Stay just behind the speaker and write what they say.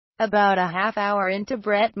About a half hour into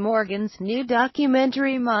Brett Morgen's new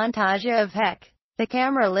documentary Montage of Heck, the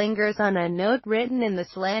camera lingers on a note written in the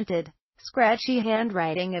slanted, scratchy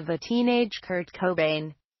handwriting of a teenage Kurt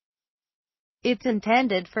Cobain. It's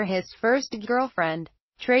intended for his first girlfriend,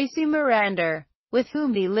 Tracy Miranda, with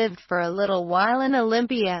whom he lived for a little while in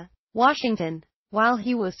Olympia, Washington. While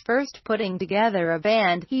he was first putting together a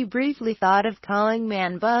band he briefly thought of calling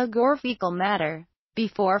Man Bug or Fecal Matter,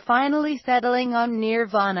 before finally settling on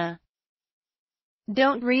Nirvana.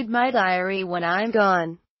 "Don't read my diary when I'm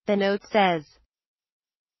gone," the note says.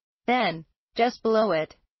 Then, just below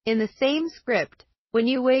it, in the same script, "When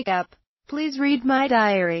you wake up, please read my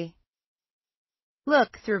diary.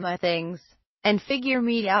 Look through my things, and figure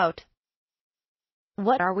me out."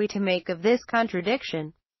 What are we to make of this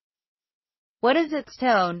contradiction? What is its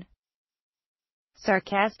tone?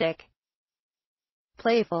 Sarcastic?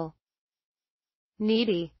 Playful?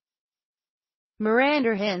 Needy?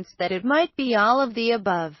 Miranda hints that it might be all of the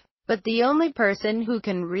above, but the only person who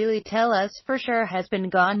can really tell us for sure has been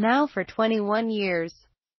gone now for 21 years.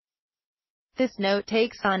 This note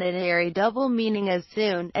takes on an airy double meaning as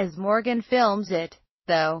soon as Morgan films it,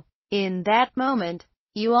 though, in that moment,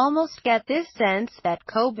 you almost get this sense that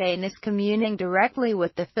Cobain is communing directly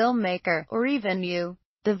with the filmmaker, or even you,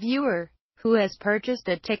 the viewer, who has purchased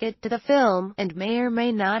a ticket to the film, and may or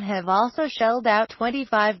may not have also shelled out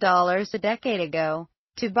 $25 a decade ago,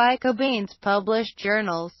 to buy Cobain's published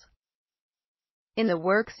journals. In the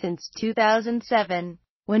works since 2007,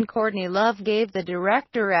 when Courtney Love gave the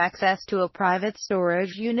director access to a private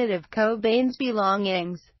storage unit of Cobain's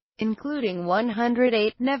belongings, including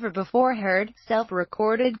 108 never-before-heard,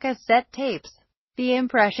 self-recorded cassette tapes. The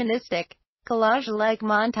impressionistic, collage-like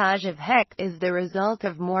montage of Heck is the result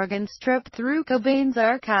of Morgan's trip through Cobain's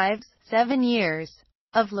archives, 7 years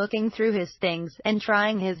of looking through his things and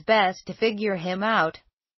trying his best to figure him out.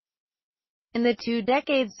 In the 2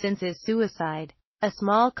 decades since his suicide, a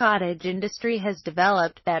small cottage industry has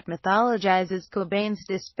developed that mythologizes Cobain's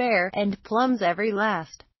despair and plumbs every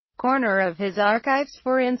last corner of his archives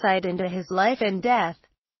for insight into his life and death.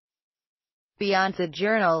 Beyond the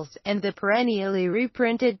journals and the perennially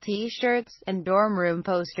reprinted t-shirts and dorm room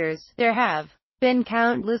posters, there have been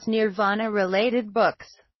countless Nirvana-related books,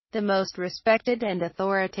 the most respected and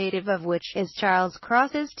authoritative of which is Charles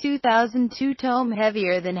Cross's 2002 tome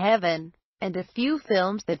Heavier Than Heaven, and a few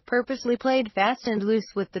films that purposely played fast and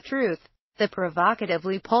loose with the truth, the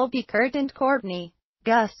provocatively pulpy Kurt and Courtney.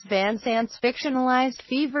 Gus Van Sant's fictionalized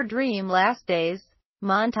fever dream Last Days.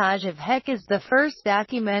 Montage of Heck is the first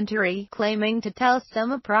documentary claiming to tell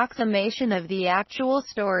some approximation of the actual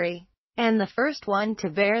story, and the first one to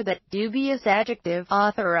bear that dubious adjective,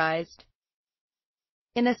 authorized.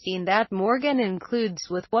 In a scene that Morgan includes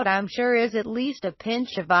with what I'm sure is at least a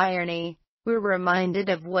pinch of irony, we're reminded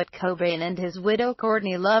of what Cobain and his widow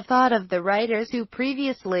Courtney Love thought of the writers who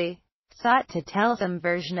previously sought to tell some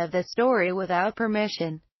version of the story without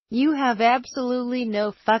permission. "You have absolutely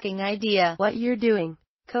no fucking idea what you're doing,"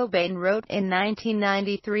 Cobain wrote in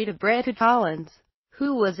 1993 to Brett Collins,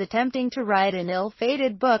 who was attempting to write an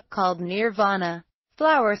ill-fated book called Nirvana.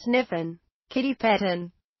 "Flower sniffin', kitty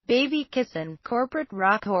pettin', baby kissin', corporate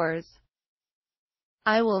rock whores.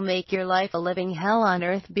 I will make your life a living hell on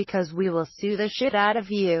earth because we will sue the shit out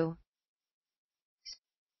of you."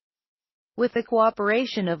 With the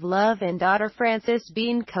cooperation of Love and daughter Frances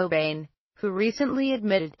Bean Cobain, who recently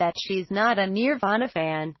admitted that she's not a Nirvana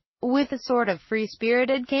fan, with a sort of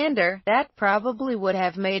free-spirited candor that probably would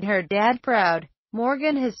have made her dad proud,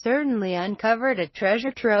 Morgan has certainly uncovered a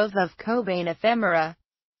treasure trove of Cobain ephemera.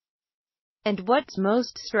 And what's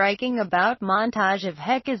most striking about Montage of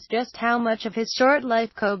Heck is just how much of his short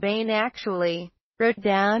life Cobain actually wrote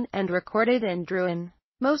down and recorded and drew in.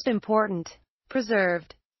 Most important,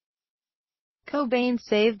 preserved. Cobain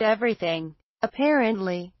saved everything,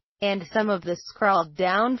 apparently, and some of the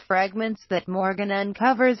scrawled-down fragments that Morgan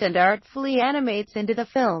uncovers and artfully animates into the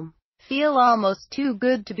film feel almost too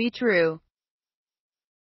good to be true.